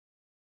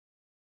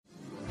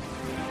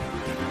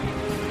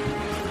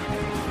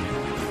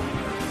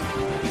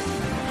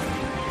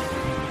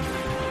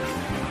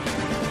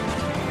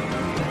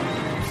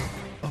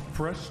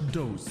fresh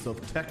dose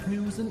of tech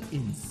news and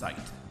insight.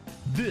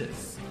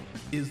 This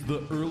is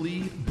the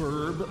Early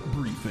Burb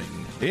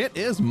Briefing. It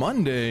is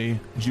Monday,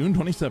 June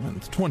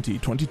 27th,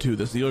 2022.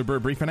 This is the Early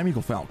Burb Briefing. I'm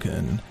Eagle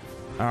Falcon.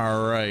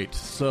 All right,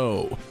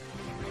 so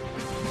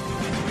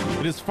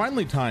it is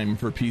finally time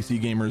for PC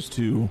gamers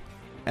to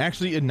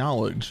actually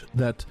acknowledge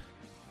that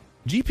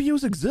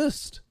GPUs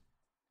exist.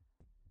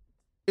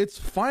 It's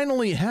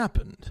finally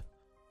happened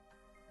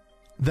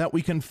that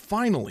we can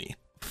finally,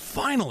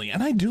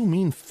 and I do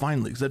mean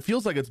finally, because it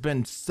feels like it's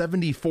been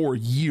 74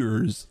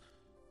 years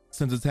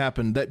since it's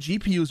happened, that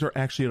GPUs are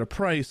actually at a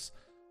price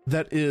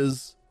that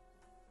is,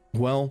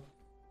 well,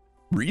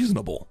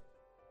 reasonable.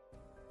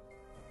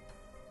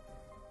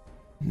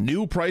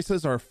 New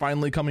prices are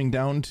finally coming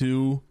down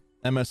to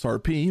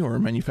MSRP, or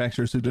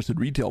manufacturer suggested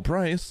retail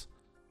price,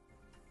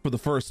 for the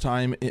first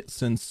time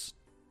since,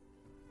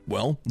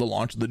 well, the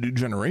launch of the new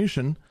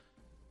generation.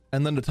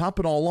 And then to top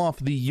it all off,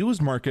 the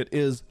used market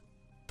is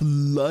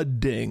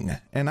flooding,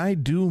 and I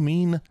do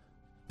mean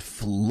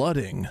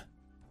flooding,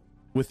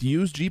 with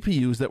used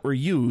GPUs that were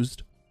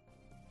used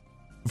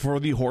for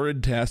the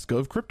horrid task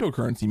of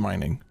cryptocurrency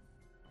mining.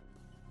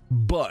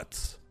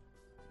 But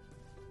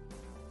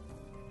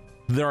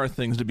there are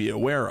things to be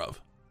aware of.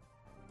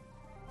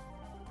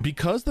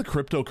 Because the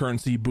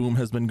cryptocurrency boom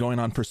has been going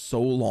on for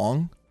so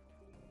long,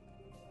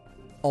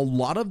 a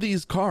lot of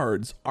these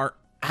cards are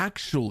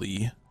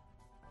actually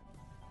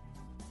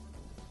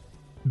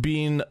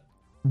being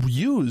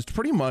used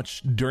pretty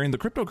much during the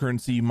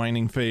cryptocurrency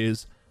mining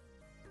phase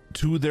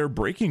to their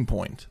breaking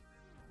point.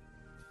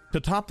 To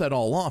top that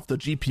all off, the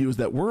GPUs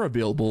that were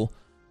available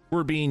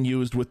were being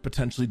used with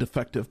potentially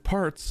defective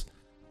parts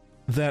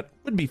that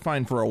would be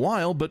fine for a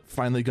while, but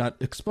finally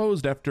got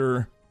exposed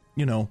after,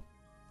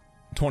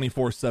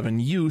 24/7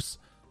 use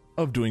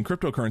of doing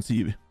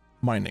cryptocurrency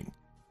mining,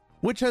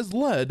 which has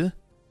led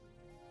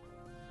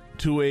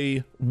to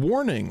a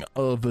warning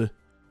of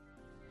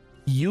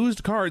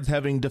used cards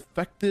having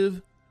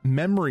defective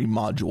memory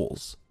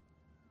modules.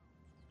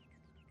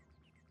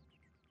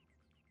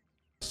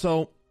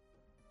 So,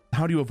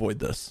 how do you avoid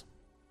this?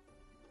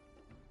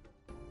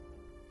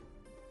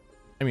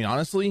 I mean,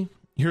 honestly,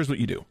 here's what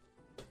you do.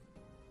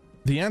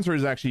 The answer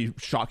is actually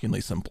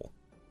shockingly simple.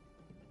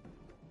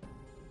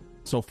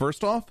 So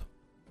first off,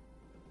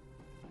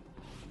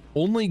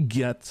 only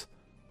get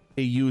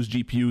a used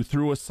GPU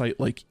through a site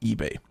like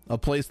eBay, a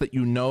place that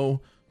you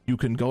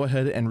can go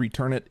ahead and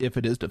return it if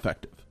it is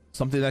defective,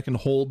 something that can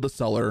hold the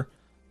seller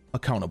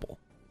accountable.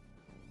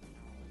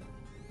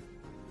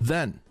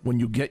 Then, when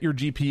you get your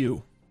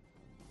GPU,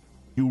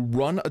 you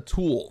run a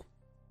tool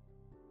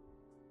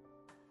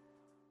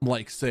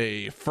like,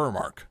 say,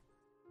 Furmark.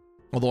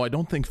 Although I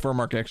don't think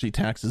Furmark actually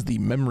taxes the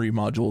memory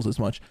modules as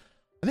much.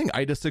 I think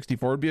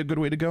IDA64 would be a good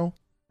way to go.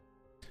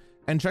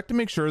 And check to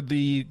make sure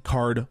the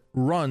card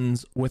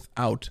runs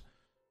without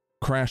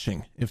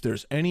crashing. If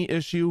there's any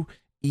issue,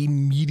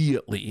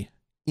 immediately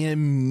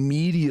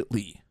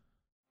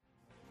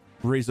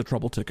raise a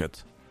trouble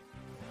ticket,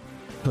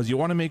 because you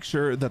want to make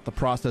sure that the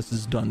process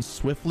is done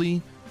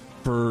swiftly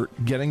for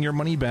getting your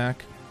money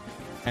back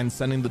and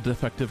sending the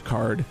defective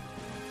card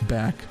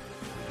back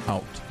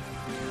out.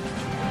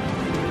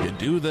 You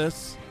do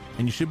this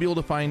and you should be able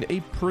to find a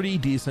pretty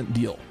decent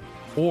deal.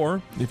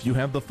 Or if you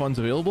have the funds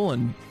available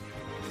and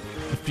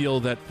feel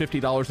that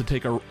 $50 to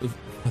take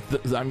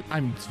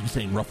I'm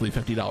saying roughly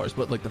 $50,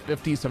 but like the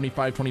 $50,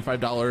 $75,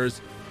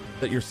 $25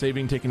 that you're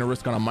saving taking a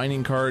risk on a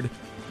mining card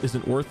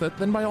isn't worth it,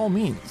 then by all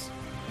means,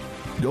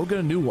 go get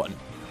a new one.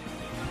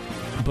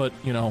 But,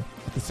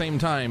 at the same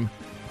time,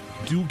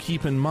 do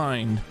keep in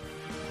mind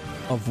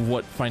of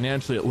what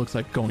financially it looks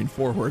like going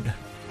forward,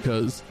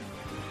 because,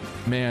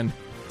 man,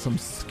 some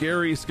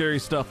scary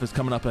stuff is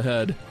coming up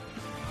ahead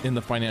in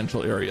the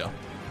financial area.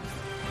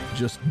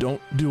 Just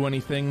don't do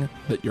anything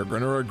that you're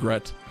going to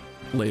regret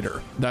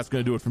later. That's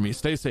going to do it for me.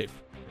 Stay safe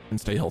and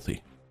stay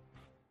healthy.